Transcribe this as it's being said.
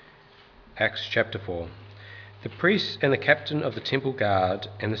Acts chapter 4. The priests and the captain of the temple guard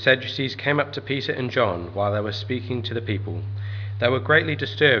and the Sadducees came up to Peter and John while they were speaking to the people. They were greatly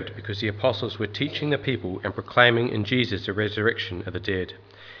disturbed because the apostles were teaching the people and proclaiming in Jesus the resurrection of the dead.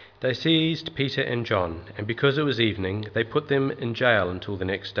 They seized Peter and John, and because it was evening, they put them in jail until the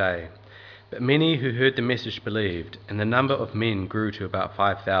next day. But many who heard the message believed, and the number of men grew to about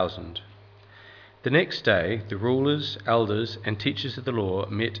 5,000. The next day, the rulers, elders, and teachers of the law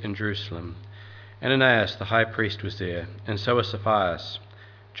met in Jerusalem. Ananias the high priest was there, and so was Sapphira,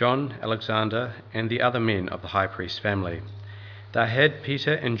 John, Alexander, and the other men of the high priest's family. They had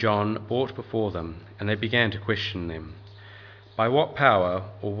Peter and John brought before them, and they began to question them. "By what power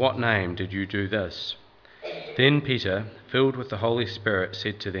or what name did you do this?" Then Peter, filled with the Holy Spirit,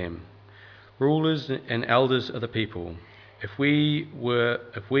 said to them, "Rulers and elders of the people, if we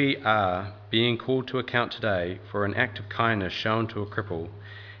are being called to account today for an act of kindness shown to a cripple,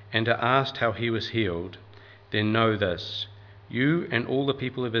 and are asked how he was healed, then know this, you and all the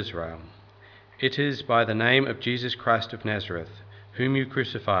people of Israel. It is by the name of Jesus Christ of Nazareth, whom you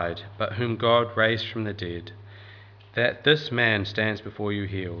crucified, but whom God raised from the dead, that this man stands before you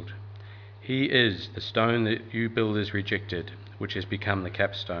healed. He is the stone that you builders rejected, which has become the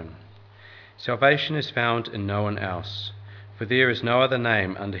capstone. Salvation is found in no one else, for there is no other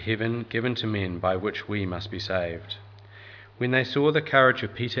name under heaven given to men by which we must be saved." When they saw the courage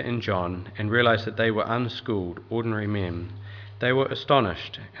of Peter and John and realized that they were unschooled, ordinary men, they were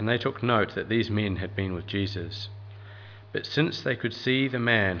astonished, and they took note that these men had been with Jesus. But since they could see the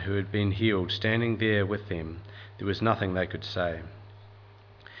man who had been healed standing there with them, there was nothing they could say.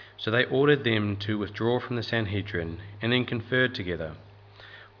 So they ordered them to withdraw from the Sanhedrin, and then conferred together.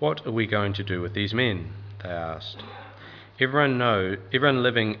 "What are we going to do with these men?" they asked. Everyone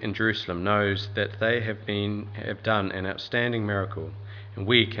living in Jerusalem knows that they have done an outstanding miracle, and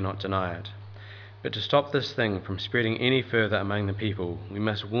we cannot deny it. But to stop this thing from spreading any further among the people, we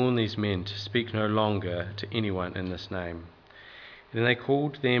must warn these men to speak no longer to anyone in this name. Then they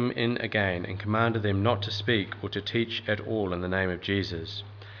called them in again and commanded them not to speak or to teach at all in the name of Jesus.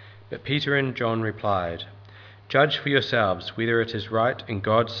 But Peter and John replied, "Judge for yourselves whether it is right in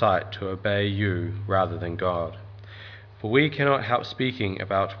God's sight to obey you rather than God. For we cannot help speaking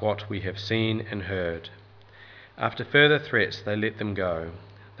about what we have seen and heard." After further threats, they let them go.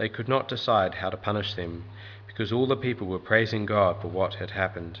 They could not decide how to punish them, because all the people were praising God for what had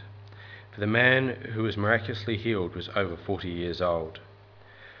happened. For the man who was miraculously healed was over 40 years old.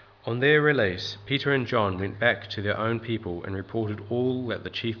 On their release, Peter and John went back to their own people and reported all that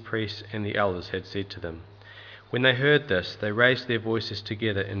the chief priests and the elders had said to them. When they heard this, they raised their voices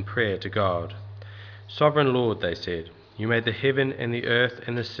together in prayer to God. "Sovereign Lord," they said, "you made the heaven and the earth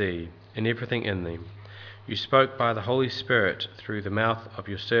and the sea and everything in them. You spoke by the Holy Spirit through the mouth of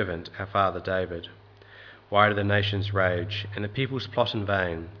your servant, our father David. Why do the nations rage and the peoples plot in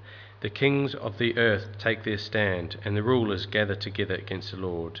vain? The kings of the earth take their stand, and the rulers gather together against the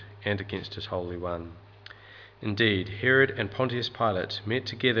Lord and against his Holy One." Indeed, Herod and Pontius Pilate met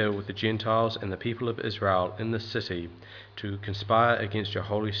together with the Gentiles and the people of Israel in this city to conspire against your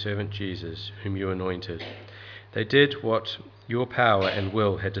holy servant Jesus, whom you anointed. They did what your power and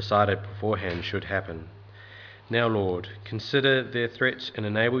will had decided beforehand should happen. Now, Lord, consider their threats and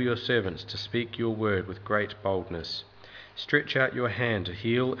enable your servants to speak your word with great boldness. Stretch out your hand to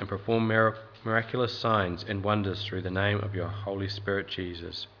heal and perform miraculous signs and wonders through the name of your Holy Spirit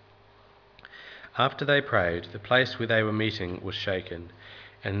Jesus. After they prayed, the place where they were meeting was shaken,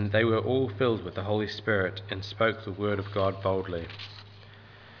 and they were all filled with the Holy Spirit and spoke the word of God boldly.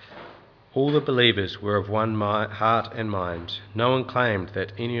 All the believers were of one heart and mind. No one claimed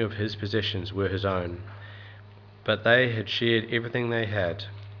that any of his possessions were his own, but they had shared everything they had.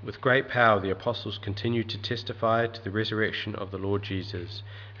 With great power the apostles continued to testify to the resurrection of the Lord Jesus,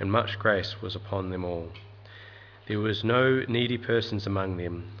 and much grace was upon them all. There was no needy persons among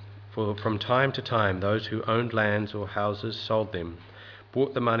them, for from time to time those who owned lands or houses sold them,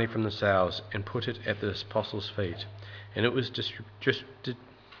 brought the money from the sales, and put it at the apostles' feet, and it was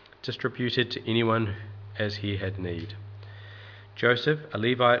distributed to anyone as he had need. Joseph, a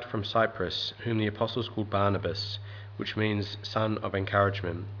Levite from Cyprus, whom the apostles called Barnabas, which means son of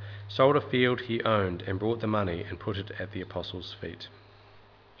encouragement, sold a field he owned and brought the money and put it at the apostles' feet.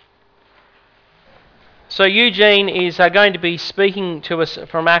 So Eugene is going to be speaking to us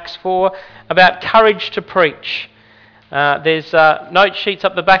from Acts 4 about courage to preach. There's note sheets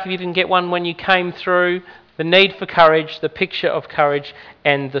up the back if you didn't get one when you came through. The need for courage, the picture of courage,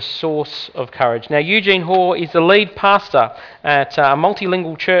 and the source of courage. Now, Eugene Hoare is the lead pastor at a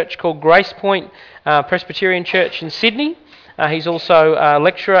multilingual church called Grace Point Presbyterian Church in Sydney. He's also a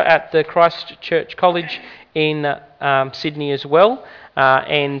lecturer at the Christ Church College in Sydney as well,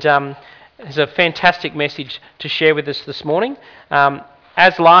 and has a fantastic message to share with us this morning.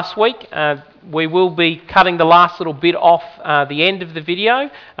 As last week, we will be cutting the last little bit off the end of the video,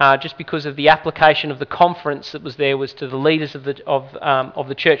 just because of the application of the conference that was there was to the leaders of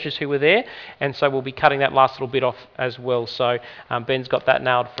the churches who were there, and so we'll be cutting that last little bit off as well. So Ben's got that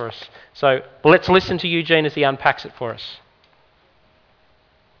nailed for us. So let's listen to Eugene as he unpacks it for us.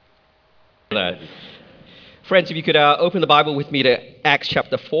 Friends, if you could open the Bible with me to Acts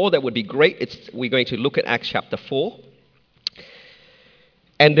chapter 4, that would be great. We're going to look at Acts chapter 4.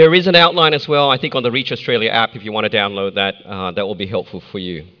 And there is an outline as well, I think, on the Reach Australia app. If you want to download that, that will be helpful for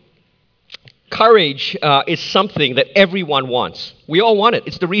you. Courage is something that everyone wants. We all want it.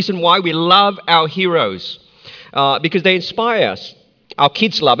 It's the reason why we love our heroes, because they inspire us. Our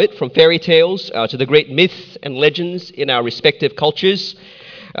kids love it, from fairy tales to the great myths and legends in our respective cultures,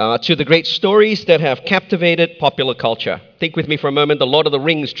 to the great stories that have captivated popular culture. Think with me for a moment, the Lord of the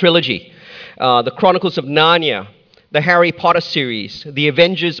Rings trilogy, the Chronicles of Narnia, the Harry Potter series, the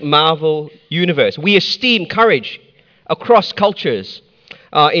Avengers Marvel universe. We esteem courage across cultures.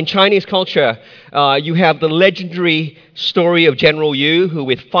 In Chinese culture, you have the legendary story of General Yu, who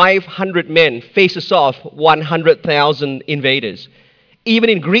with 500 men faces off 100,000 invaders. Even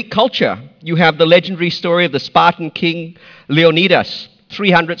in Greek culture, you have the legendary story of the Spartan king Leonidas,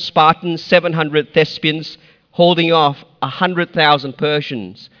 300 Spartans, 700 Thespians, holding off 100,000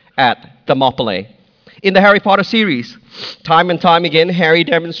 Persians at Thermopylae. In the Harry Potter series, time and time again, Harry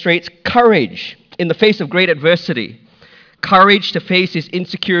demonstrates courage in the face of great adversity, courage to face his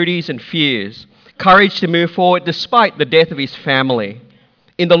insecurities and fears, courage to move forward despite the death of his family.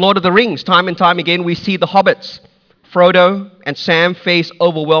 In The Lord of the Rings, time and time again, we see the hobbits. Frodo and Sam face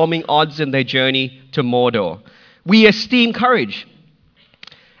overwhelming odds in their journey to Mordor. We esteem courage.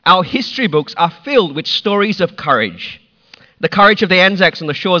 Our history books are filled with stories of courage. The courage of the Anzacs on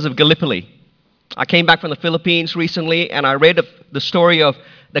the shores of Gallipoli. I came back from the Philippines recently, and I read the story of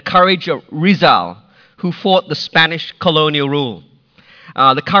the courage of Rizal, who fought the Spanish colonial rule.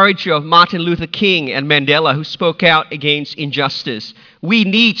 The courage of Martin Luther King and Mandela, who spoke out against injustice. We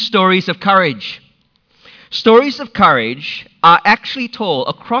need stories of courage. Stories of courage are actually told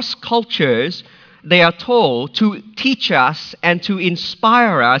across cultures. They are told to teach us and to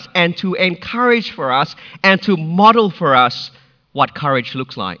inspire us and to encourage for us and to model for us what courage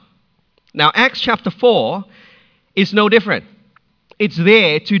looks like. Now, Acts chapter 4 is no different. It's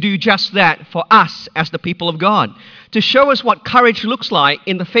there to do just that for us as the people of God, to show us what courage looks like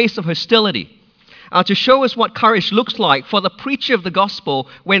in the face of hostility, to show us what courage looks like for the preacher of the gospel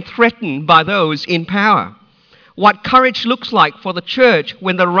when threatened by those in power, what courage looks like for the church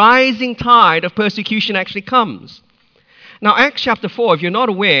when the rising tide of persecution actually comes. Now, Acts chapter 4, if you're not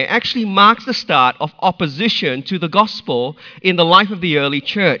aware, actually marks the start of opposition to the gospel in the life of the early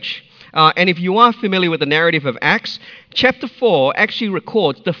church. And if you are familiar with the narrative of Acts, chapter 4 actually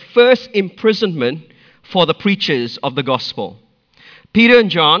records the first imprisonment for the preachers of the gospel. Peter and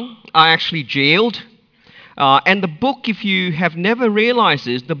John are actually jailed. And the book, if you have never realized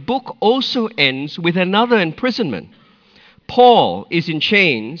this, the book also ends with another imprisonment. Paul is in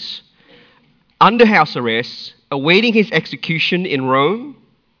chains, under house arrest, awaiting his execution in Rome.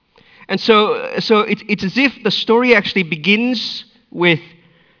 And so it's as if the story actually begins with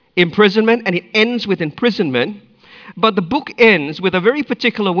imprisonment and it ends with imprisonment. But the book ends with a very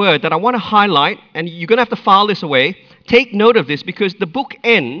particular word that I want to highlight, and you're going to have to file this away. Take note of this, because the book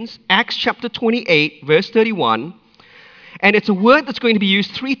ends, Acts chapter 28, verse 31, and it's a word that's going to be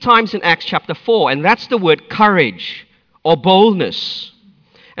used 3 times in Acts chapter 4, and that's the word courage or boldness.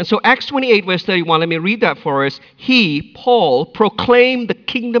 And so Acts 28, verse 31, let me read that for us. He, Paul, proclaimed the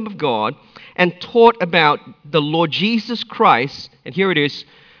kingdom of God and taught about the Lord Jesus Christ, and here it is,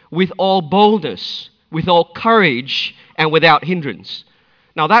 with all boldness, with all courage, and without hindrance.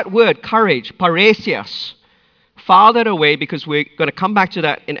 Now that word, courage, paresias, file that away because we're going to come back to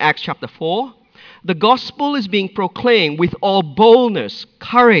that in Acts chapter 4. The gospel is being proclaimed with all boldness,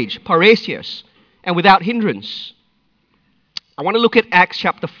 courage, paresias, and without hindrance. I want to look at Acts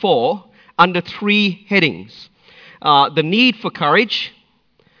chapter 4 under 3 headings. The need for courage,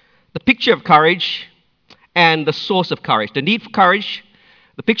 the picture of courage, and the source of courage. The need for courage,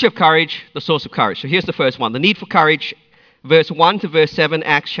 the picture of courage, the source of courage. So here's the first one. The need for courage, verse 1 to verse 7,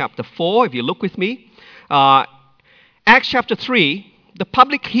 Acts chapter 4, if you look with me. Acts chapter 3, the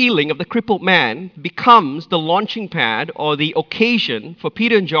public healing of the crippled man becomes the launching pad or the occasion for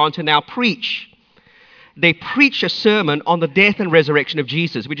Peter and John to now preach. They preach a sermon on the death and resurrection of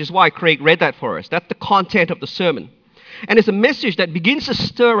Jesus, which is why Craig read that for us. That's the content of the sermon. And it's a message that begins to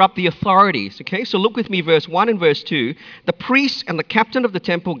stir up the authorities. Okay, so look with me, verse 1 and verse 2. The priests and the captain of the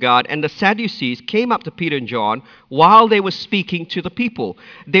temple guard and the Sadducees came up to Peter and John while they were speaking to the people.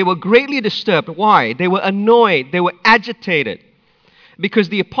 They were greatly disturbed. Why? They were annoyed. They were agitated. Because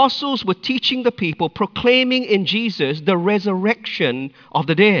the apostles were teaching the people, proclaiming in Jesus the resurrection of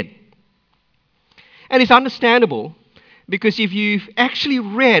the dead. And it's understandable, because if you've actually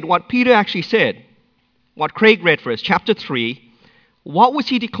read what Peter actually said, what Craig read for us, chapter 3, what was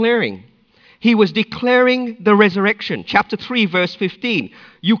he declaring? He was declaring the resurrection. Chapter 3, verse 15.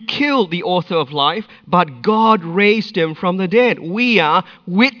 You killed the author of life, but God raised him from the dead. We are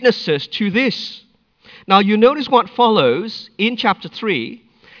witnesses to this. Now, you notice what follows in chapter 3.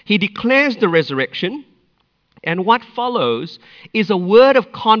 He declares the resurrection, and what follows is a word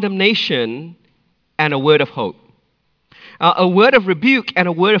of condemnation and a word of hope. A word of rebuke and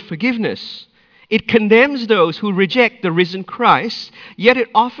a word of forgiveness. It condemns those who reject the risen Christ, yet it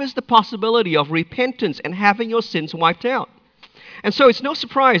offers the possibility of repentance and having your sins wiped out. And so it's no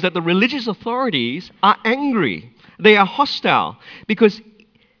surprise that the religious authorities are angry. They are hostile, because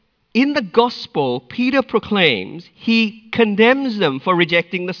in the gospel, Peter proclaims he condemns them for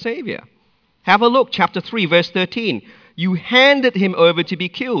rejecting the Savior. Have a look, chapter 3, verse 13. You handed him over to be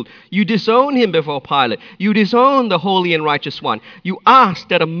killed. You disowned him before Pilate. You disowned the holy and righteous one. You asked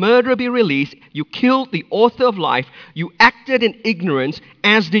that a murderer be released. You killed the author of life. You acted in ignorance,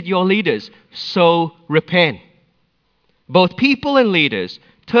 as did your leaders. So repent. Both people and leaders,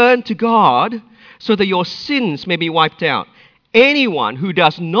 turn to God so that your sins may be wiped out. Anyone who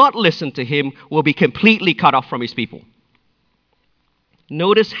does not listen to him will be completely cut off from his people.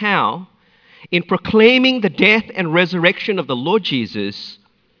 Notice how, in proclaiming the death and resurrection of the Lord Jesus,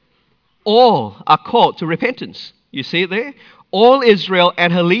 all are called to repentance. You see it there? All Israel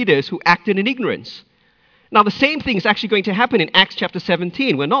and her leaders who acted in ignorance. Now, the same thing is actually going to happen in Acts chapter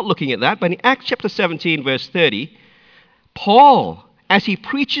 17. We're not looking at that, but in Acts chapter 17, verse 30, Paul, as he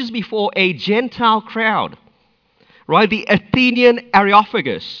preaches before a Gentile crowd, right, the Athenian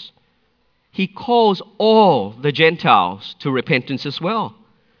Areopagus, he calls all the Gentiles to repentance as well.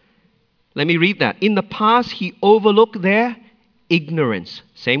 Let me read that. In the past, he overlooked their ignorance.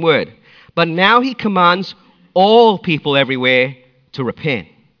 Same word. But now he commands all people everywhere to repent.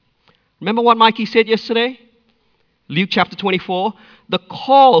 Remember what Mikey said yesterday? Luke chapter 24. The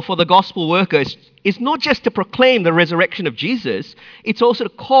call for the gospel workers is not just to proclaim the resurrection of Jesus, it's also to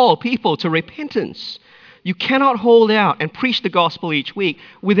call people to repentance. You cannot hold out and preach the gospel each week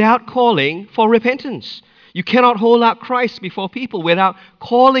without calling for repentance. You cannot hold out Christ before people without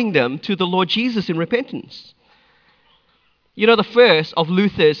calling them to the Lord Jesus in repentance. You know, the first of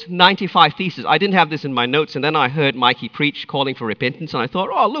Luther's 95 Theses, I didn't have this in my notes, and then I heard Mikey preach calling for repentance, and I thought,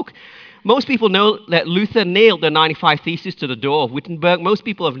 oh, look, most people know that Luther nailed the 95 Theses to the door of Wittenberg. Most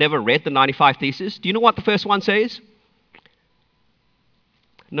people have never read the 95 Theses. Do you know what the first one says?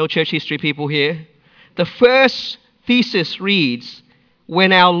 No church history people here. The first thesis reads,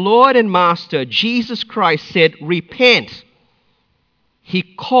 when our Lord and Master Jesus Christ said, repent, he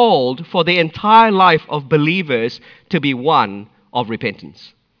called for the entire life of believers to be one of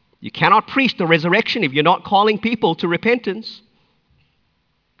repentance. You cannot preach the resurrection if you're not calling people to repentance.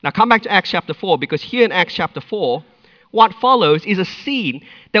 Now come back to Acts chapter 4, because here in Acts chapter 4, what follows is a scene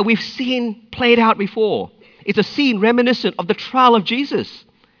that we've seen played out before. It's a scene reminiscent of the trial of Jesus.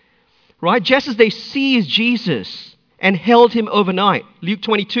 Right? Just as they seized Jesus and held him overnight. Luke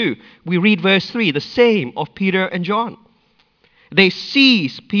 22, we read verse 3, the same of Peter and John. They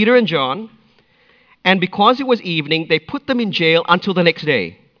seized Peter and John, and because it was evening, they put them in jail until the next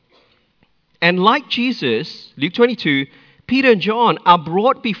day. And like Jesus, Luke 22, Peter and John are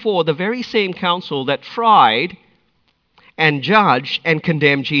brought before the very same council that tried and judged and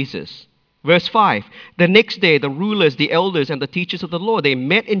condemned Jesus. Verse 5, the next day, the rulers, the elders, and the teachers of the law, they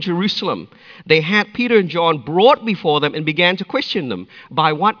met in Jerusalem. They had Peter and John brought before them and began to question them.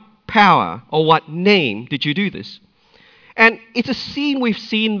 By what power or what name did you do this? And it's a scene we've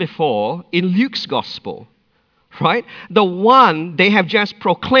seen before in Luke's gospel, right? The one they have just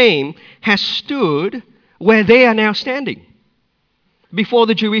proclaimed has stood where they are now standing, before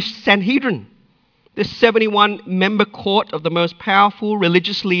the Jewish Sanhedrin, the 71-member court of the most powerful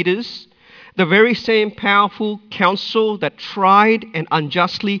religious leaders, the very same powerful council that tried and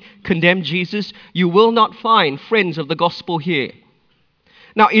unjustly condemned Jesus. You will not find friends of the gospel here.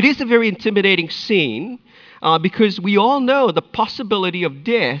 Now, it is a very intimidating scene because we all know the possibility of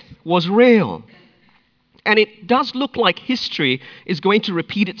death was real. And it does look like history is going to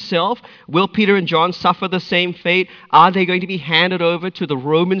repeat itself. Will Peter and John suffer the same fate? Are they going to be handed over to the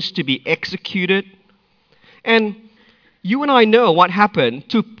Romans to be executed? And You and I know what happened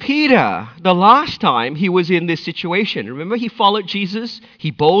to Peter the last time he was in this situation. Remember, he followed Jesus. He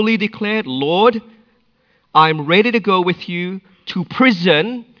boldly declared, Lord, I'm ready to go with you to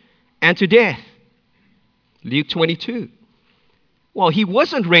prison and to death. Luke 22. Well, he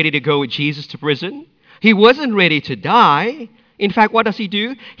wasn't ready to go with Jesus to prison. He wasn't ready to die. In fact, what does he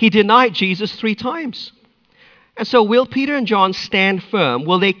do? He denied Jesus 3 times. And so will Peter and John stand firm?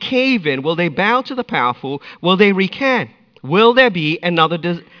 Will they cave in? Will they bow to the powerful? Will they recant? Will there be another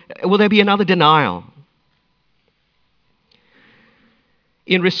denial?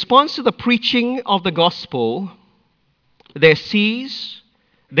 In response to the preaching of the gospel, they're seized,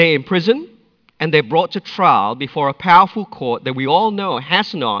 they're imprisoned, and they're brought to trial before a powerful court that we all know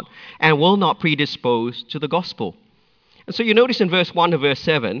has not and will not predispose to the gospel. And so you notice in verse 1 to verse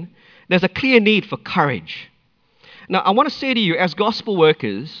 7, there's a clear need for courage. Now, I want to say to you, as gospel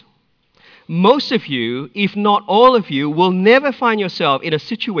workers, most of you, if not all of you, will never find yourself in a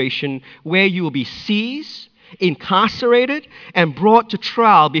situation where you will be seized, incarcerated, and brought to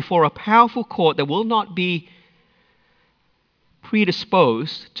trial before a powerful court that will not be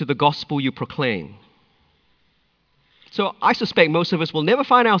predisposed to the gospel you proclaim. So I suspect most of us will never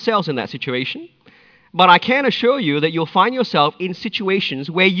find ourselves in that situation. But I can assure you that you'll find yourself in situations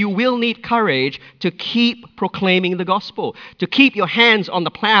where you will need courage to keep proclaiming the gospel, to keep your hands on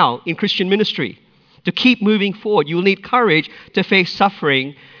the plow in Christian ministry, to keep moving forward. You'll need courage to face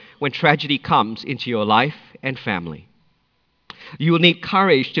suffering when tragedy comes into your life and family. You will need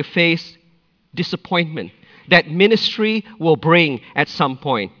courage to face disappointment that ministry will bring at some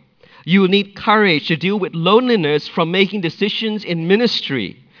point. You will need courage to deal with loneliness from making decisions in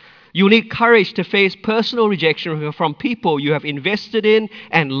ministry. You need courage to face personal rejection from people you have invested in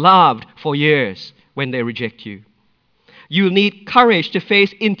and loved for years when they reject you. You need courage to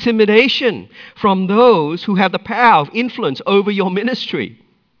face intimidation from those who have the power of influence over your ministry.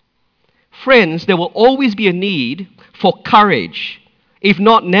 Friends, there will always be a need for courage, if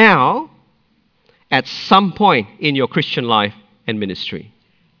not now, at some point in your Christian life and ministry.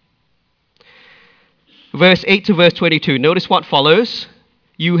 Verse 8 to verse 22, notice what follows.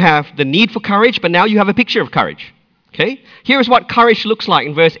 You have the need for courage, but now you have a picture of courage. Okay? Here is what courage looks like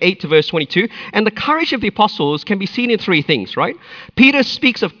in verse 8 to verse 22. And the courage of the apostles can be seen in 3 things, right? Peter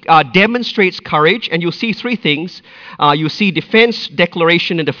speaks of, demonstrates courage, and you'll see 3 things. You'll see defense,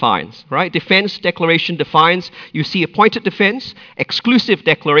 declaration, and defiance, right? Defense, declaration, defiance. You see appointed defense, exclusive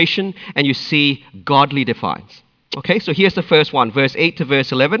declaration, and you see godly defiance. Okay, so here's the first one, verse 8 to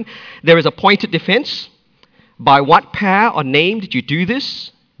verse 11. There is appointed defense. By what power or name did you do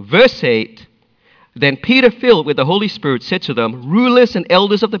this? Verse 8, then Peter, filled with the Holy Spirit, said to them, rulers and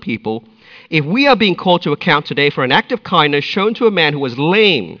elders of the people, if we are being called to account today for an act of kindness shown to a man who was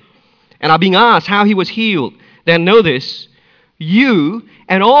lame and are being asked how he was healed, then know this, you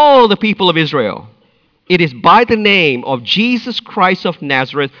and all the people of Israel, it is by the name of Jesus Christ of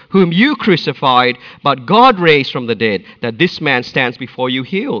Nazareth, whom you crucified, but God raised from the dead, that this man stands before you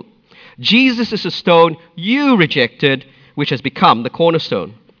healed. Jesus is a stone you rejected, which has become the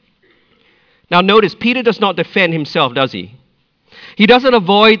cornerstone. Now notice, Peter does not defend himself, does he? He doesn't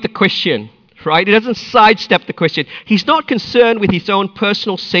avoid the question, right? He doesn't sidestep the question. He's not concerned with his own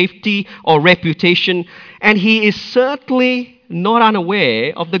personal safety or reputation, and he is certainly not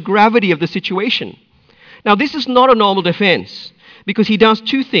unaware of the gravity of the situation. Now, this is not a normal defense, because he does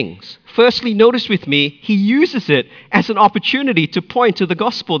 2 things. Firstly, notice with me, he uses it as an opportunity to point to the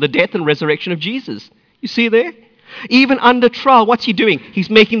gospel, the death and resurrection of Jesus. You see there? Even under trial, what's he doing? He's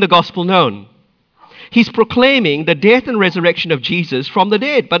making the gospel known. He's proclaiming the death and resurrection of Jesus from the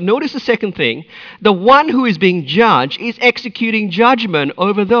dead. But notice the second thing. The one who is being judged is executing judgment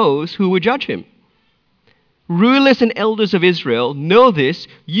over those who would judge him. Rulers and elders of Israel, know this,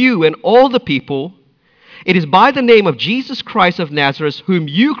 you and all the people. It is by the name of Jesus Christ of Nazareth, whom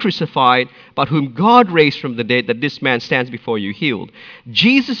you crucified, but whom God raised from the dead, that this man stands before you healed.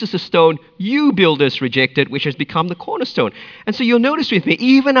 Jesus is a stone you builders rejected, which has become the cornerstone. And so you'll notice with me,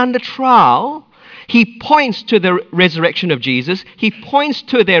 even under trial, he points to the resurrection of Jesus, he points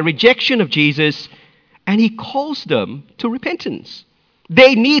to their rejection of Jesus, and he calls them to repentance.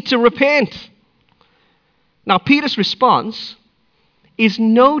 They need to repent. Now, Peter's response is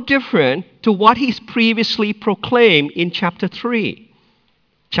no different to what he's previously proclaimed in chapter 3.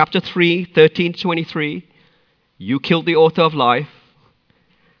 Chapter 3, 13 to 23, you killed the author of life,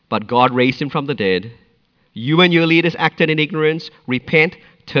 but God raised him from the dead. You and your leaders acted in ignorance. Repent,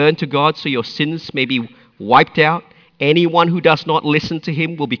 turn to God so your sins may be wiped out. Anyone who does not listen to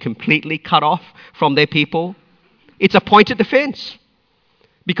him will be completely cut off from their people. It's a pointed defense.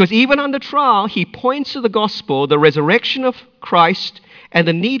 Because even under trial, he points to the gospel, the resurrection of Christ, and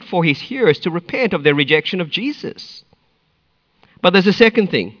the need for his hearers to repent of their rejection of Jesus. But there's a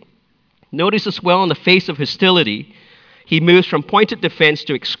second thing. Notice as well, in the face of hostility, he moves from pointed defense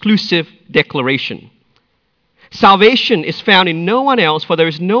to exclusive declaration. Salvation is found in no one else, for there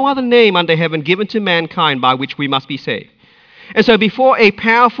is no other name under heaven given to mankind by which we must be saved. And so before a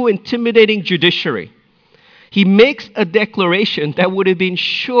powerful, intimidating judiciary, he makes a declaration that would have been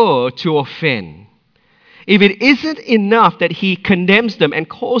sure to offend. If it isn't enough that he condemns them and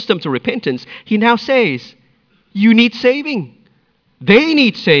calls them to repentance, he now says, you need saving. They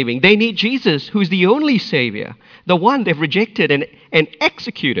need saving. They need Jesus, who's the only Savior, the one they've rejected and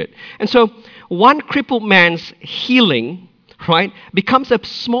executed. And so one crippled man's healing, right, becomes a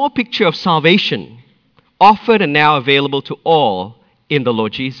small picture of salvation, offered and now available to all in the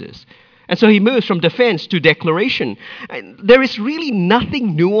Lord Jesus. And so he moves from defense to declaration. And there is really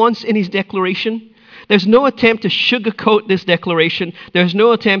nothing nuanced in his declaration. There's no attempt to sugarcoat this declaration. There's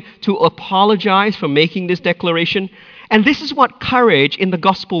no attempt to apologize for making this declaration. And this is what courage in the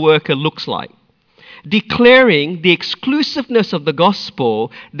gospel worker looks like. Declaring the exclusiveness of the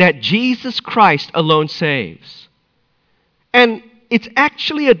gospel that Jesus Christ alone saves. And it's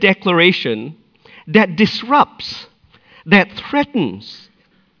actually a declaration that disrupts, that threatens,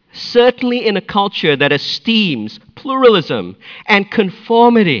 certainly in a culture that esteems pluralism and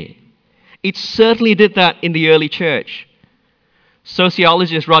conformity. It certainly did that in the early church.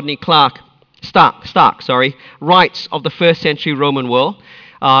 Sociologist Rodney Stark writes of the first century Roman world.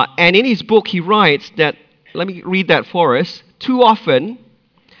 And in his book, he writes that, let me read that for us. Too often,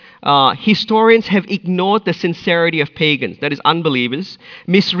 historians have ignored the sincerity of pagans, that is, unbelievers,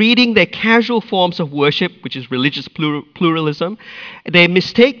 misreading their casual forms of worship, which is religious pluralism. They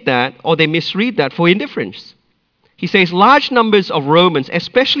mistake that, or they misread that for indifference. He says large numbers of Romans,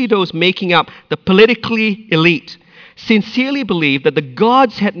 especially those making up the politically elite, sincerely believed that the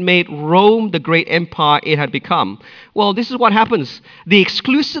gods had made Rome the great empire it had become. Well, this is what happens. The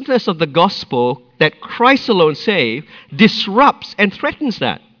exclusiveness of the gospel that Christ alone saved disrupts and threatens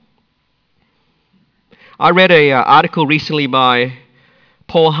that. I read an article recently by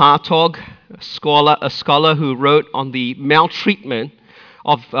Paul Hartog, a scholar who wrote on the maltreatment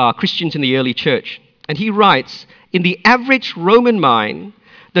of Christians in the early church. And he writes, in the average Roman mind,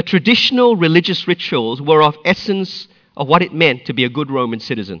 the traditional religious rituals were of essence of what it meant to be a good Roman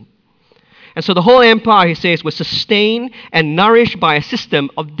citizen. And so the whole empire, he says, was sustained and nourished by a system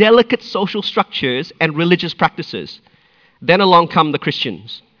of delicate social structures and religious practices. Then along come the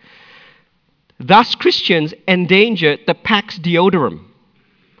Christians. Thus, Christians endangered the Pax Deodorum,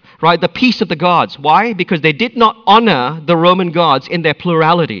 right? The peace of the gods. Why? Because they did not honor the Roman gods in their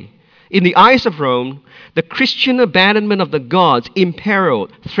plurality. In the eyes of Rome, the Christian abandonment of the gods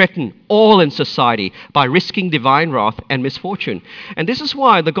imperiled, threatened all in society by risking divine wrath and misfortune. And this is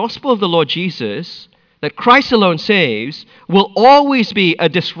why the gospel of the Lord Jesus, that Christ alone saves, will always be a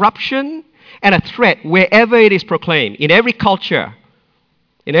disruption and a threat wherever it is proclaimed, in every culture,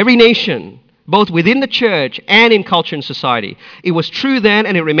 in every nation, both within the church and in culture and society. It was true then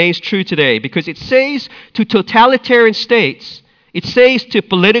and it remains true today, because it says to totalitarian states, it says to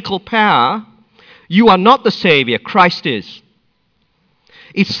political power, you are not the Savior, Christ is.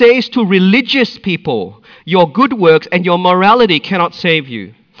 It says to religious people, your good works and your morality cannot save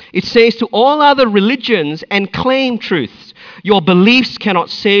you. It says to all other religions and claim truths, your beliefs cannot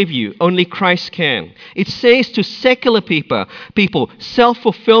save you, only Christ can. It says to secular people,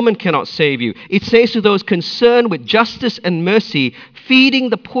 self-fulfillment cannot save you. It says to those concerned with justice and mercy, feeding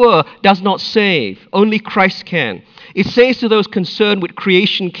the poor does not save, only Christ can. It says to those concerned with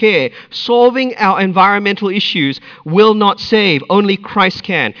creation care, solving our environmental issues will not save, only Christ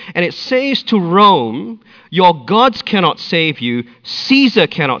can. And it says to Rome, your gods cannot save you, Caesar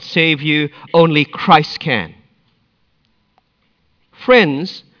cannot save you, only Christ can.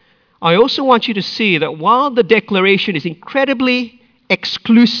 Friends, I also want you to see that while the declaration is incredibly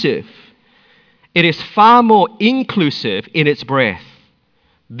exclusive, it is far more inclusive in its breadth.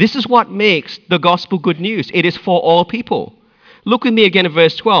 This is what makes the gospel good news. It is for all people. Look with me again at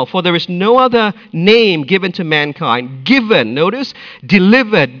verse 12. For there is no other name given to mankind, given, notice,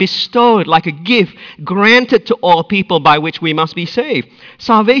 delivered, bestowed like a gift, granted to all people by which we must be saved.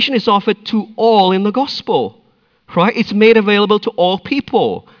 Salvation is offered to all in the gospel, right? It's made available to all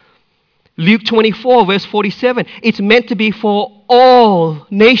people. Luke 24, verse 47, it's meant to be for all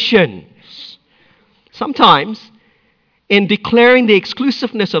nations. Sometimes in declaring the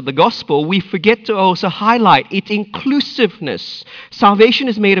exclusiveness of the gospel, we forget to also highlight its inclusiveness. Salvation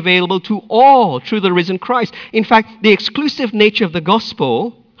is made available to all through the risen Christ. In fact, the exclusive nature of the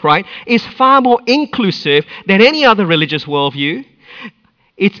gospel, right, is far more inclusive than any other religious worldview.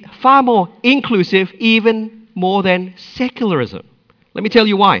 It's far more inclusive, even more than secularism. Let me tell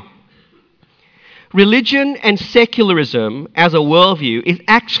you why. Religion and secularism as a worldview is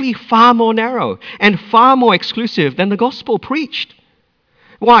actually far more narrow and far more exclusive than the gospel preached.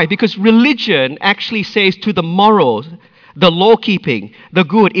 Why? Because religion actually says to the moral, the law-keeping, the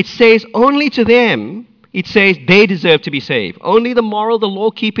good, it says only to them, it says they deserve to be saved. Only the moral, the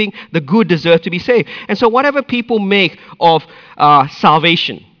law-keeping, the good deserve to be saved. And so whatever people make of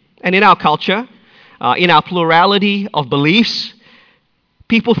salvation, and in our culture, in our plurality of beliefs,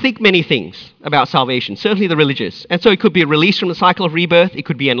 people think many things about salvation, certainly the religious. And so it could be a release from the cycle of rebirth, it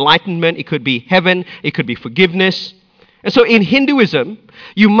could be enlightenment, it could be heaven, it could be forgiveness. And so in Hinduism,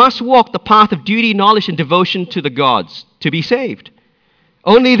 you must walk the path of duty, knowledge, and devotion to the gods to be saved.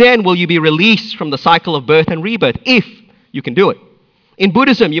 Only then will you be released from the cycle of birth and rebirth, if you can do it. In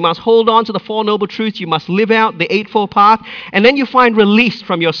Buddhism, you must hold on to the Four Noble Truths, you must live out the Eightfold Path, and then you find release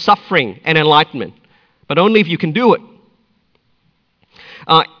from your suffering and enlightenment. But only if you can do it.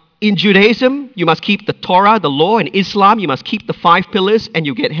 In Judaism, you must keep the Torah, the law. In Islam, you must keep the 5 pillars and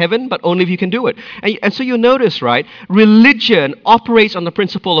you get heaven, but only if you can do it. And so you notice, right, religion operates on the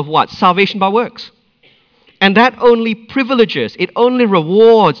principle of what? Salvation by works. And that only privileges, it only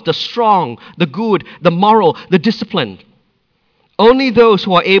rewards the strong, the good, the moral, the disciplined. Only those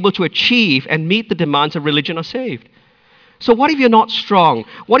who are able to achieve and meet the demands of religion are saved. So what if you're not strong?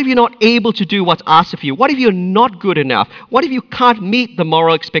 What if you're not able to do what's asked of you? What if you're not good enough? What if you can't meet the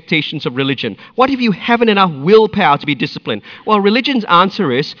moral expectations of religion? What if you haven't enough willpower to be disciplined? Well, religion's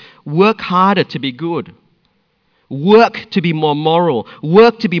answer is work harder to be good. Work to be more moral.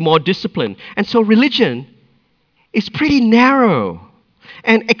 Work to be more disciplined. And so religion is pretty narrow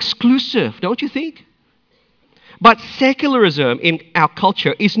and exclusive, don't you think? But secularism in our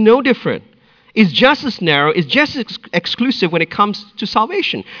culture is no different. Is just as narrow, is just as exclusive when it comes to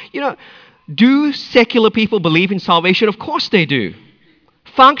salvation. You know, do secular people believe in salvation? Of course they do.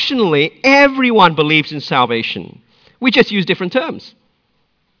 Functionally, everyone believes in salvation. We just use different terms.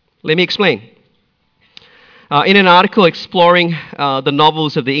 Let me explain. In an article exploring the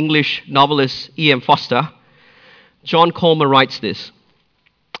novels of the English novelist E.M. Forster, John Coleman writes this: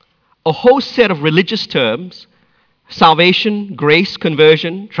 a whole set of religious terms, salvation, grace,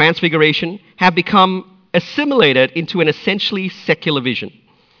 conversion, transfiguration, have become assimilated into an essentially secular vision.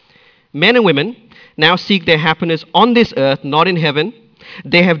 Men and women now seek their happiness on this earth, not in heaven.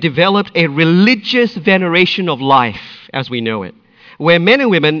 They have developed a religious veneration of life as we know it, where men and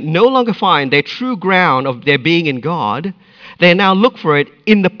women no longer find their true ground of their being in God. They now look for it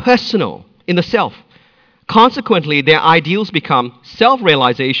in the personal, in the self. Consequently, their ideals become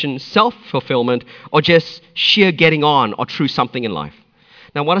self-realization, self-fulfillment, or just sheer getting on or through something in life.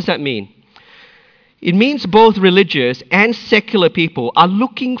 Now, what does that mean? It means both religious and secular people are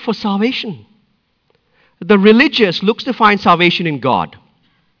looking for salvation. The religious looks to find salvation in God.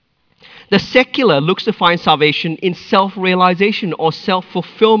 The secular looks to find salvation in self-realization or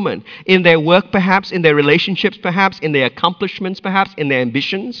self-fulfillment, in their work perhaps, in their relationships perhaps, in their accomplishments perhaps, in their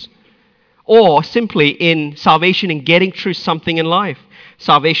ambitions. Or simply in salvation in getting through something in life.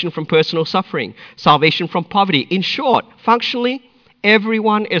 Salvation from personal suffering. Salvation from poverty. In short, functionally,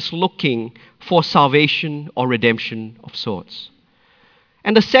 everyone is looking for salvation or redemption of sorts.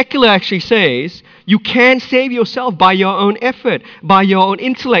 And the secular actually says, you can save yourself by your own effort, by your own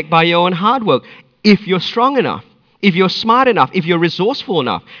intellect, by your own hard work, if you're strong enough, if you're smart enough, if you're resourceful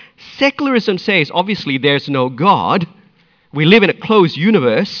enough. Secularism says, obviously, there's no God. We live in a closed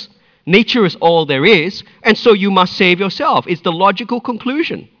universe. Nature is all there is, and so you must save yourself. It's the logical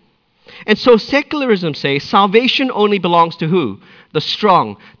conclusion. And so secularism says salvation only belongs to who? The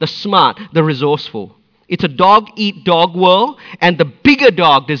strong, the smart, the resourceful. It's a dog-eat-dog world, and the bigger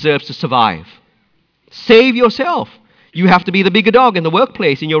dog deserves to survive. Save yourself. You have to be the bigger dog in the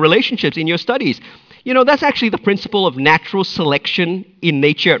workplace, in your relationships, in your studies. You know, that's actually the principle of natural selection in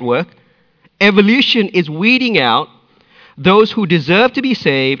nature at work. Evolution is weeding out those who deserve to be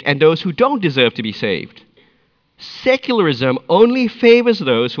saved and those who don't deserve to be saved. Secularism only favors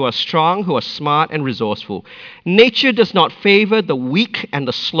those who are strong, who are smart and resourceful. Nature does not favor the weak and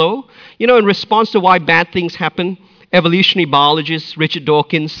the slow. You know, in response to why bad things happen, evolutionary biologist Richard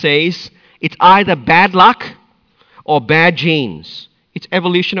Dawkins says it's either bad luck or bad genes. It's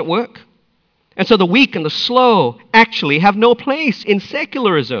evolution at work. And so the weak and the slow actually have no place in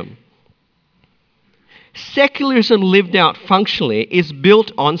secularism. Secularism lived out functionally is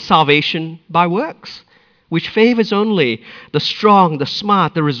built on salvation by works, which favors only the strong, the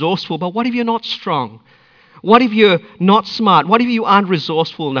smart, the resourceful. But what if you're not strong? What if you're not smart? What if you aren't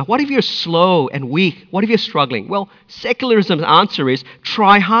resourceful enough? What if you're slow and weak? What if you're struggling? Well, secularism's answer is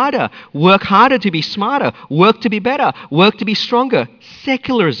try harder, work harder to be smarter, work to be better, work to be stronger.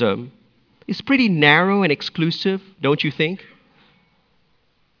 Secularism is pretty narrow and exclusive, don't you think?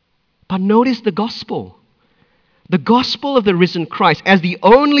 But notice the gospel. The gospel of the risen Christ as the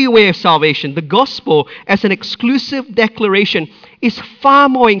only way of salvation, the gospel as an exclusive declaration is far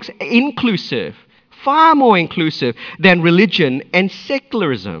more inclusive than religion and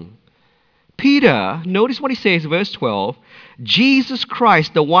secularism. Peter, notice what he says, verse 12, Jesus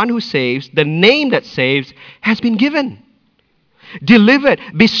Christ, the one who saves, the name that saves, has been given, delivered,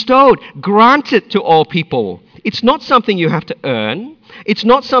 bestowed, granted to all people. It's not something you have to earn. It's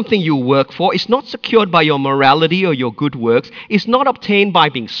not something you work for. It's not secured by your morality or your good works. It's not obtained by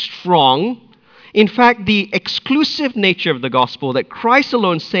being strong. In fact, the exclusive nature of the gospel that Christ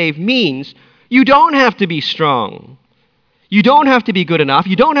alone saved means you don't have to be strong. You don't have to be good enough.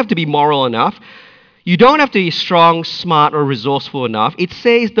 You don't have to be moral enough. You don't have to be strong, smart, or resourceful enough. It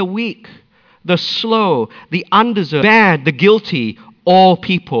saves the weak, the slow, the undeserved, bad, the guilty. All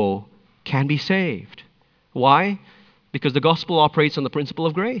people can be saved. Why? Because the gospel operates on the principle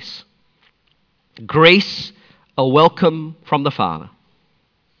of grace. Grace, a welcome from the Father.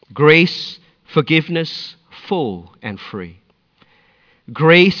 Grace, forgiveness, full and free.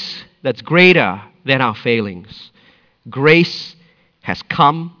 Grace that's greater than our failings. Grace has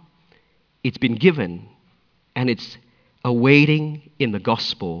come, it's been given, and it's awaiting in the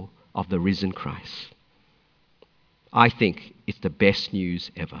gospel of the risen Christ. I think it's the best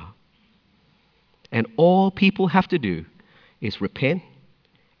news ever. And all people have to do is repent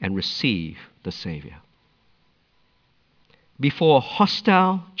and receive the Savior. Before a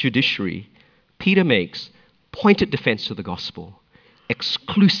hostile judiciary, Peter makes pointed defense to the gospel,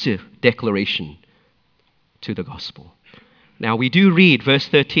 exclusive declaration to the gospel. Now we do read verse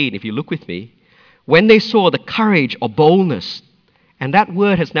 13, if you look with me, when they saw the courage or boldness, and that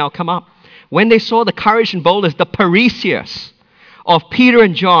word has now come up, when they saw the courage and boldness, the parrhesias of Peter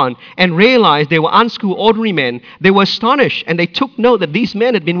and John, and realized they were unschooled, ordinary men, they were astonished, and they took note that these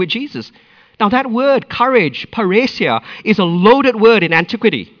men had been with Jesus. Now that word, courage, parrhesia, is a loaded word in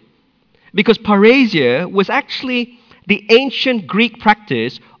antiquity, because parrhesia was actually the ancient Greek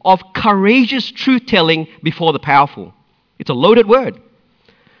practice of courageous truth-telling before the powerful. It's a loaded word.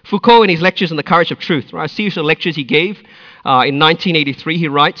 Foucault, in his lectures on the courage of truth, right, a series of lectures he gave in 1983, he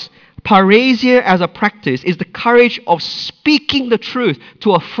writes, parrhesia as a practice is the courage of speaking the truth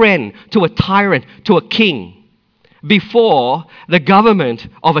to a friend, to a tyrant, to a king, before the government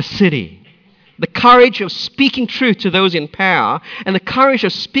of a city. The courage of speaking truth to those in power, and the courage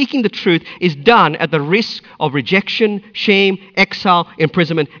of speaking the truth is done at the risk of rejection, shame, exile,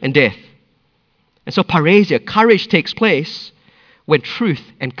 imprisonment, and death. And so parrhesia, courage, takes place when truth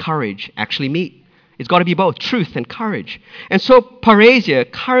and courage actually meet. It's got to be both, truth and courage. And so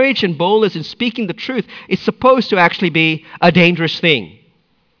parrhesia, courage and boldness in speaking the truth, is supposed to actually be a dangerous thing.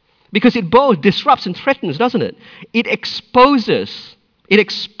 Because it both disrupts and threatens, doesn't it? It exposes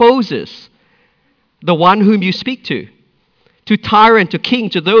the one whom you speak to tyrant, to king,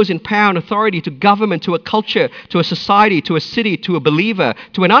 to those in power and authority, to government, to a culture, to a society, to a city, to a believer,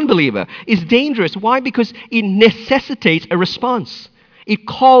 to an unbeliever, is dangerous. Why? Because it necessitates a response. It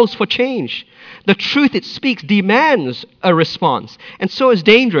calls for change. The truth it speaks demands a response. And so it's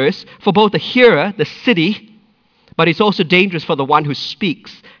dangerous for both the hearer, the city, but it's also dangerous for the one who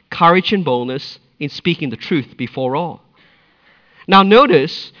speaks. Courage and boldness in speaking the truth before all. Now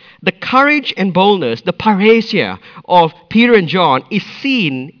notice, the courage and boldness, the parrhesia of Peter and John is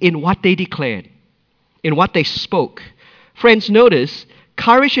seen in what they declared, in what they spoke. Friends, notice,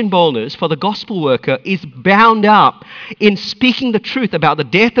 courage and boldness for the gospel worker is bound up in speaking the truth about the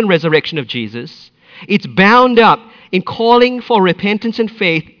death and resurrection of Jesus. It's bound up in calling for repentance and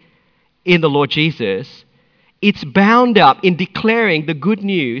faith in the Lord Jesus. It's bound up in declaring the good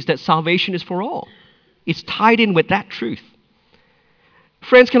news that salvation is for all. It's tied in with that truth.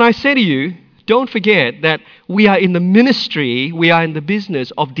 Friends, can I say to you, don't forget that we are in the ministry, we are in the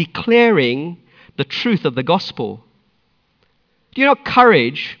business of declaring the truth of the gospel. Do you know,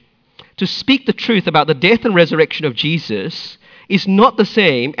 courage to speak the truth about the death and resurrection of Jesus is not the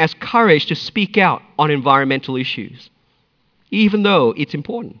same as courage to speak out on environmental issues, even though it's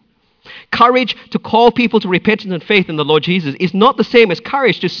important. Courage to call people to repentance and faith in the Lord Jesus is not the same as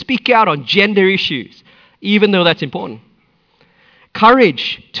courage to speak out on gender issues, even though that's important.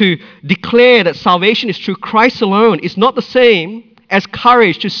 Courage to declare that salvation is through Christ alone is not the same as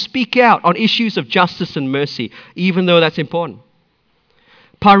courage to speak out on issues of justice and mercy, even though that's important.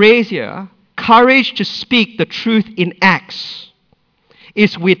 Parrhesia, courage to speak the truth in acts,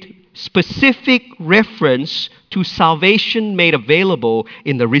 is with specific reference to salvation made available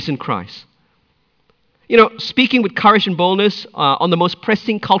in the risen Christ. Speaking with courage and boldness on the most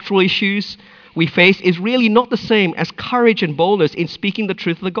pressing cultural issues we face is really not the same as courage and boldness in speaking the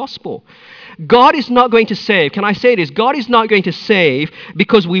truth of the gospel. God is not going to save. Can I say this? God is not going to save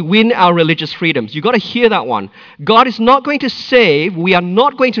because we win our religious freedoms. You've got to hear that one. God is not going to save. We are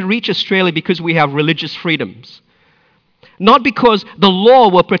not going to reach Australia because we have religious freedoms. Not because the law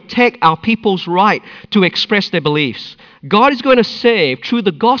will protect our people's right to express their beliefs. God is going to save through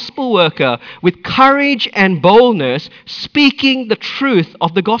the gospel worker with courage and boldness, speaking the truth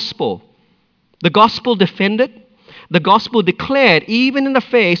of the gospel. The gospel defended, the gospel declared, even in the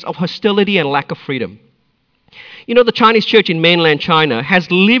face of hostility and lack of freedom. The Chinese church in mainland China has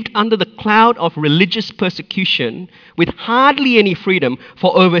lived under the cloud of religious persecution with hardly any freedom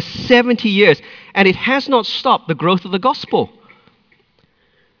for over 70 years, and it has not stopped the growth of the gospel.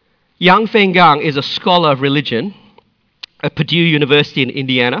 Yang Fenggang is a scholar of religion at Purdue University in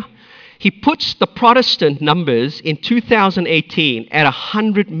Indiana. He puts the Protestant numbers in 2018 at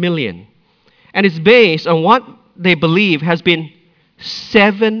 100 million. And it's based on what they believe has been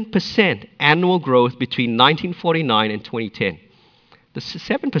 7% annual growth between 1949 and 2010. The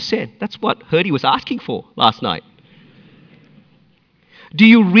 7%, that's what Herdy was asking for last night. Do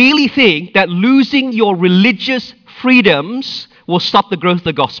you really think that losing your religious freedoms will stop the growth of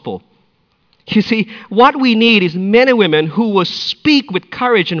the gospel? You see, what we need is men and women who will speak with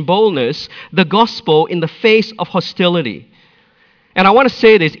courage and boldness the gospel in the face of hostility. And I want to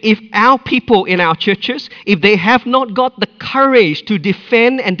say this, if our people in our churches, if they have not got the courage to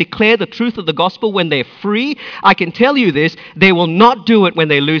defend and declare the truth of the gospel when they're free, I can tell you this, they will not do it when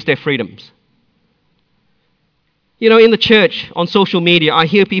they lose their freedoms. In the church, on social media, I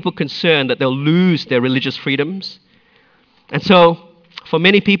hear people concerned that they'll lose their religious freedoms. And so, for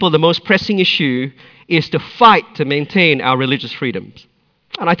many people, the most pressing issue is to fight to maintain our religious freedoms.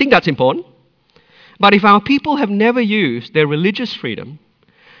 And I think that's important. But if our people have never used their religious freedom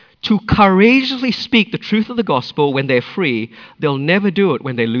to courageously speak the truth of the gospel when they're free, they'll never do it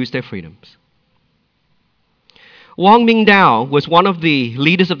when they lose their freedoms. Wang Mingdao was one of the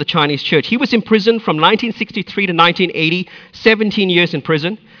leaders of the Chinese church. He was in prison from 1963 to 1980, 17 years in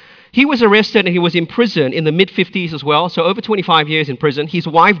prison. He was arrested and he was in prison in the mid-50s as well, so over 25 years in prison. His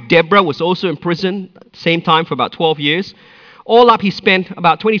wife, Deborah, was also in prison at the same time for about 12 years. All up, he spent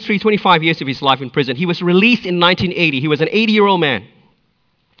about 23, 25 years of his life in prison. He was released in 1980. He was an 80-year-old man.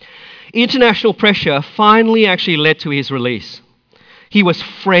 International pressure finally actually led to his release. He was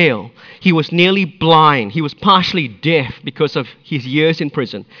frail. He was nearly blind. He was partially deaf because of his years in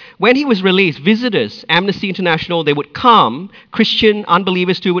prison. When he was released, visitors, Amnesty International, they would come. Christian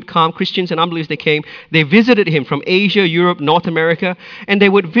unbelievers too would come. Christians and unbelievers, they came. They visited him from Asia, Europe, North America. And they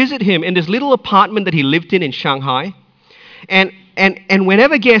would visit him in this little apartment that he lived in Shanghai. And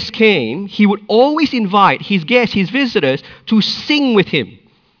whenever guests came, he would always invite his guests, his visitors, to sing with him.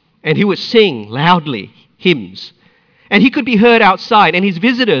 And he would sing loudly hymns. And he could be heard outside. And his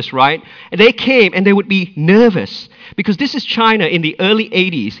visitors, right, they came and they would be nervous. Because this is China in the early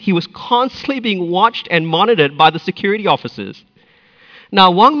 80s. He was constantly being watched and monitored by the security officers. Now,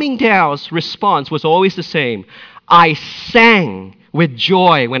 Wang Mingdao's response was always the same. I sang with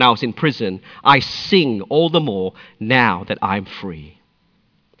joy when I was in prison. I sing all the more now that I'm free.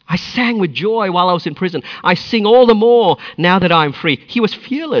 I sang with joy while I was in prison. I sing all the more now that I'm free. He was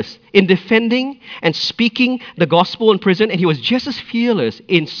fearless in defending and speaking the gospel in prison, and he was just as fearless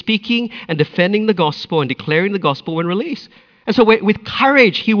in speaking and defending the gospel and declaring the gospel when released. And so with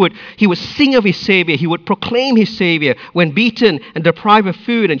courage, he would sing of his Savior. He would proclaim his Savior when beaten and deprived of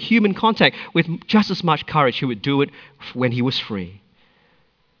food and human contact. With just as much courage, he would do it when he was free.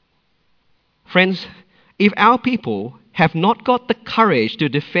 Friends, if our people have not got the courage to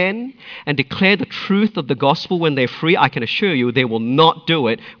defend and declare the truth of the gospel when they're free, I can assure you they will not do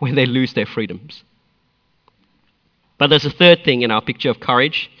it when they lose their freedoms. But there's a third thing in our picture of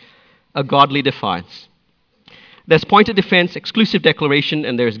courage, a godly defiance. There's pointed defense, exclusive declaration,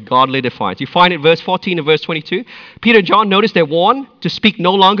 and there's godly defiance. You find it verse 14 and verse 22. Peter and John, notice they're warned to speak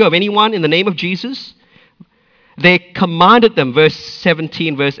no longer of anyone in the name of Jesus. They commanded them, verse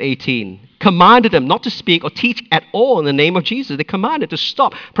 17, verse 18, commanded them not to speak or teach at all in the name of Jesus. They commanded to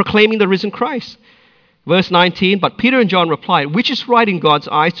stop proclaiming the risen Christ. Verse 19, but Peter and John replied, which is right in God's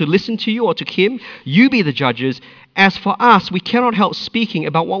eyes, to listen to you or to him? You be the judges. As for us, we cannot help speaking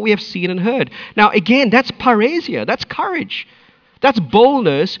about what we have seen and heard. Now again, that's parrhesia. That's courage. That's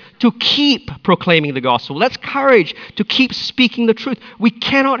boldness to keep proclaiming the gospel. That's courage to keep speaking the truth. We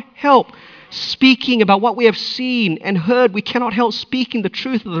cannot help speaking about what we have seen and heard. We cannot help speaking the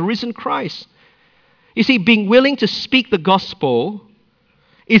truth of the risen Christ. You see, being willing to speak the gospel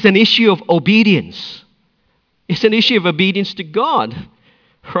is an issue of obedience. It's an issue of obedience to God,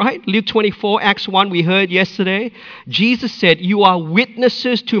 right? Luke 24, Acts 1, we heard yesterday. Jesus said, you are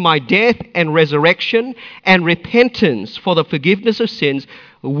witnesses to my death and resurrection, and repentance for the forgiveness of sins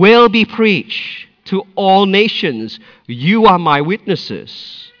will be preached to all nations. You are my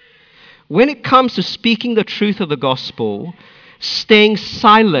witnesses. When it comes to speaking the truth of the gospel, staying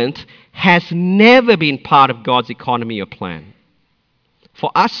silent has never been part of God's economy or plan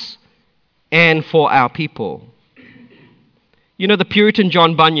for us and for our people. You know, the Puritan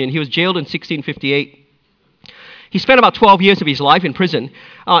John Bunyan, he was jailed in 1658. He spent about 12 years of his life in prison.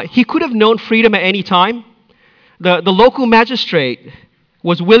 He could have known freedom at any time. The local magistrate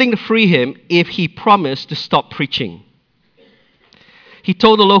was willing to free him if he promised to stop preaching. He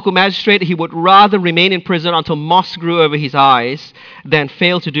told the local magistrate he would rather remain in prison until moss grew over his eyes than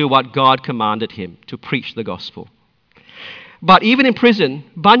fail to do what God commanded him, to preach the gospel. But even in prison,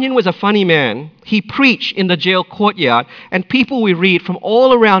 Bunyan was a funny man. He preached in the jail courtyard, and people, we read, from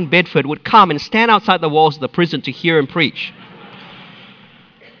all around Bedford would come and stand outside the walls of the prison to hear him preach.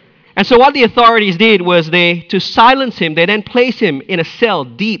 And so what the authorities did was to silence him, they then placed him in a cell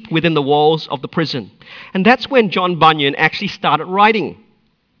deep within the walls of the prison. And that's when John Bunyan actually started writing.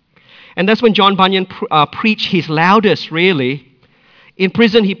 And that's when John Bunyan preached his loudest, really. In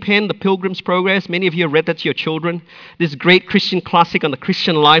prison, he penned The Pilgrim's Progress. Many of you have read that to your children. This great Christian classic on the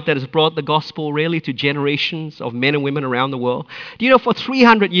Christian life that has brought the gospel really to generations of men and women around the world. Do you know, for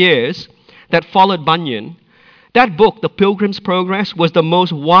 300 years that followed Bunyan, that book, The Pilgrim's Progress, was the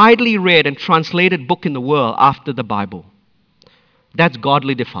most widely read and translated book in the world after the Bible. That's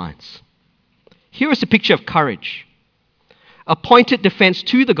godly defiance. Here is a picture of courage. A pointed defense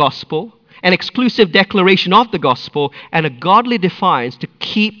to the gospel, an exclusive declaration of the gospel, and a godly defiance to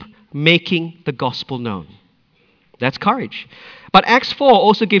keep making the gospel known. That's courage. But Acts 4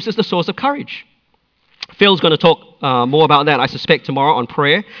 also gives us the source of courage. Phil's going to talk more about that, I suspect, tomorrow on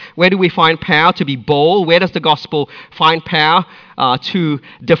prayer. Where do we find power to be bold? Where does the gospel find power to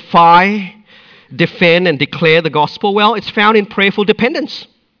defy, defend, and declare the gospel? Well, it's found in prayerful dependence.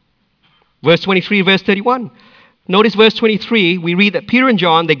 Verse 23, verse 31. Notice verse 23, we read that Peter and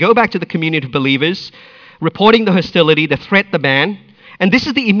John, they go back to the community of believers, reporting the hostility, the threat, the ban. And this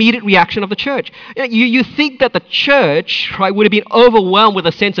is the immediate reaction of the church. You think that the church, right, would have been overwhelmed with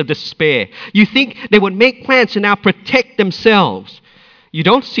a sense of despair. You think they would make plans to now protect themselves. You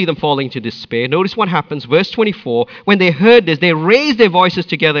don't see them falling into despair. Notice what happens. Verse 24, when they heard this, they raised their voices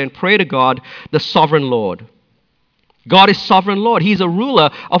together and prayed to God, the sovereign Lord. God is sovereign Lord. He's a ruler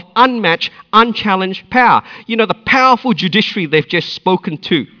of unmatched, unchallenged power. You know, the powerful judiciary they've just spoken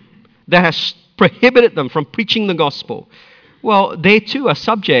to that has prohibited them from preaching the gospel. Well, they too are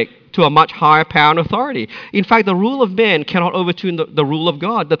subject to a much higher power and authority. In fact, the rule of man cannot overturn the rule of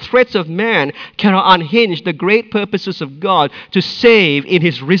God. The threats of man cannot unhinge the great purposes of God to save in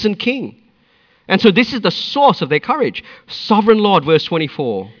his risen King. And so this is the source of their courage. Sovereign Lord, verse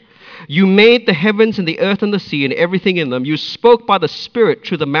 24. You made the heavens and the earth and the sea and everything in them. You spoke by the Spirit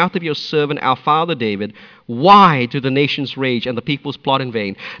through the mouth of your servant, our father David. Why do the nations rage and the peoples plot in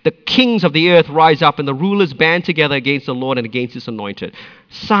vain? The kings of the earth rise up and the rulers band together against the Lord and against his anointed.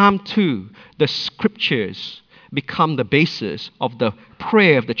 Psalm 2, the scriptures become the basis of the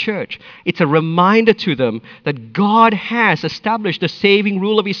prayer of the church. It's a reminder to them that God has established the saving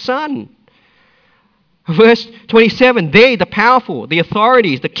rule of his Son. Verse 27, they, the powerful, the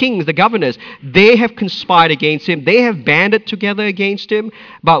authorities, the kings, the governors, they have conspired against him. They have banded together against him.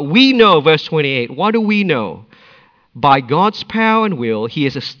 But we know, verse 28, what do we know? By God's power and will, he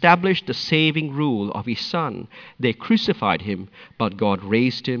has established the saving rule of his Son. They crucified him, but God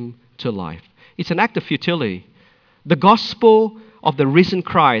raised him to life. It's an act of futility. The gospel of the risen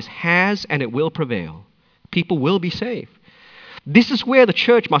Christ has and it will prevail. People will be saved. This is where the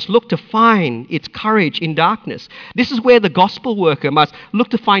church must look to find its courage in darkness. This is where the gospel worker must look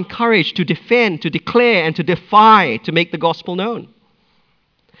to find courage to defend, to declare, and to defy, to make the gospel known.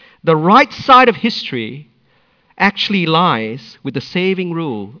 The right side of history actually lies with the saving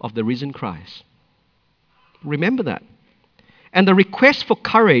rule of the risen Christ. Remember that. And the request for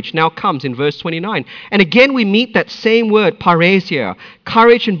courage now comes in verse 29. And again, we meet that same word, parrhesia,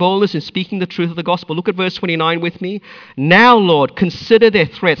 courage and boldness in speaking the truth of the gospel. Look at verse 29 with me. Now, Lord, consider their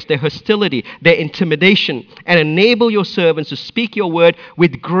threats, their hostility, their intimidation, and enable your servants to speak your word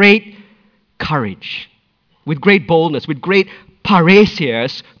with great courage, with great boldness, with great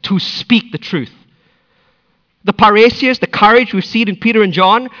parrhesias to speak the truth. The parrhesias, the courage we've seen in Peter and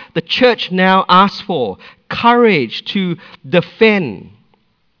John, the church now asks for. Courage to defend,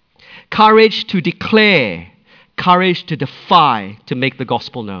 courage to declare, courage to defy, to make the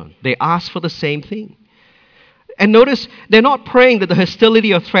gospel known. They ask for the same thing. And notice, they're not praying that the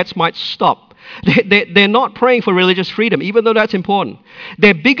hostility or threats might stop. They're not praying for religious freedom, even though that's important.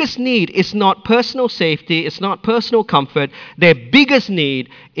 Their biggest need is not personal safety, it's not personal comfort. Their biggest need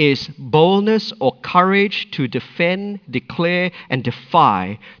is boldness or courage to defend, declare, and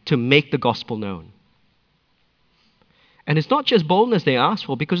defy, to make the gospel known. And it's not just boldness they ask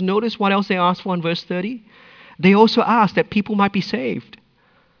for, because notice what else they ask for in verse 30. They also ask that people might be saved.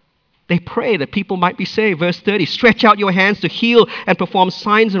 They pray that people might be saved. Verse 30, stretch out your hands to heal and perform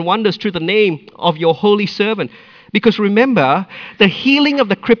signs and wonders through the name of your holy servant. Because remember, the healing of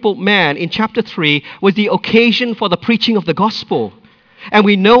the crippled man in chapter 3 was the occasion for the preaching of the gospel. And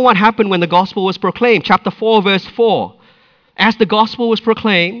we know what happened when the gospel was proclaimed. Chapter 4, verse 4. As the gospel was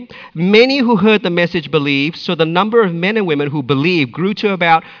proclaimed, many who heard the message believed, so the number of men and women who believed grew to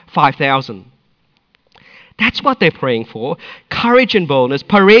about 5,000. That's what they're praying for. Courage and boldness,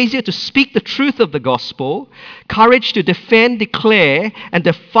 parrhesia to speak the truth of the gospel, courage to defend, declare, and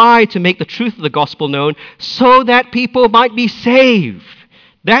defy to make the truth of the gospel known so that people might be saved.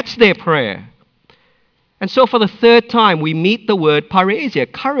 That's their prayer. And so for the third time, we meet the word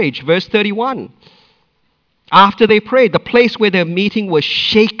parrhesia, courage, verse 31. After they prayed, the place where their meeting was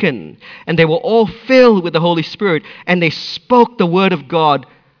shaken, and they were all filled with the Holy Spirit, and they spoke the word of God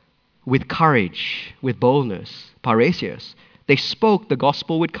with courage, with boldness, parrhesias. They spoke the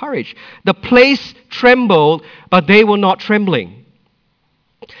gospel with courage. The place trembled, but they were not trembling.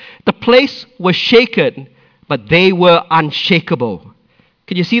 The place was shaken, but they were unshakable.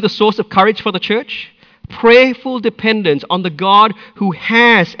 Can you see the source of courage for the church? Prayerful dependence on the God who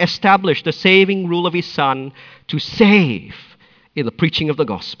has established the saving rule of his Son to save in the preaching of the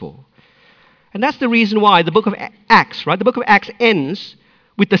gospel. And that's the reason why the book of Acts, right? The book of Acts ends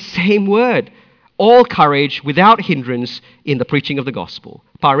with the same word. All courage without hindrance in the preaching of the gospel.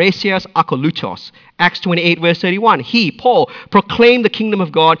 Parrhesias akolutos. Acts 28 verse 31. He, Paul, proclaimed the kingdom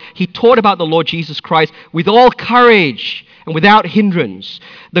of God. He taught about the Lord Jesus Christ with all courage and without hindrance.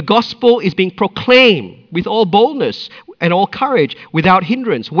 The gospel is being proclaimed with all boldness and all courage without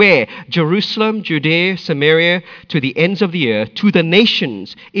hindrance. Where? Jerusalem, Judea, Samaria, to the ends of the earth, to the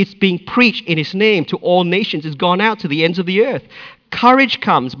nations. It's being preached in his name to all nations. It's gone out to the ends of the earth. Courage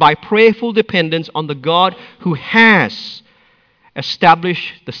comes by prayerful dependence on the God who has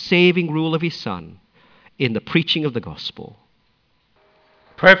established the saving rule of his Son in the preaching of the gospel.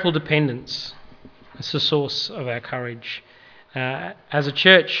 Prayerful dependence is the source of our courage. As a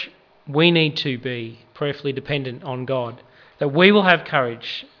church, we need to be prayerfully dependent on God, that we will have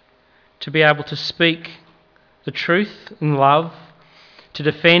courage to be able to speak the truth in love, to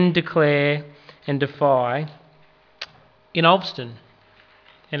defend, declare, and defy in Ulveston,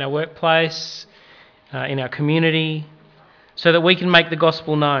 in our workplace, in our community, so that we can make the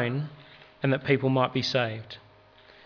gospel known and that people might be saved.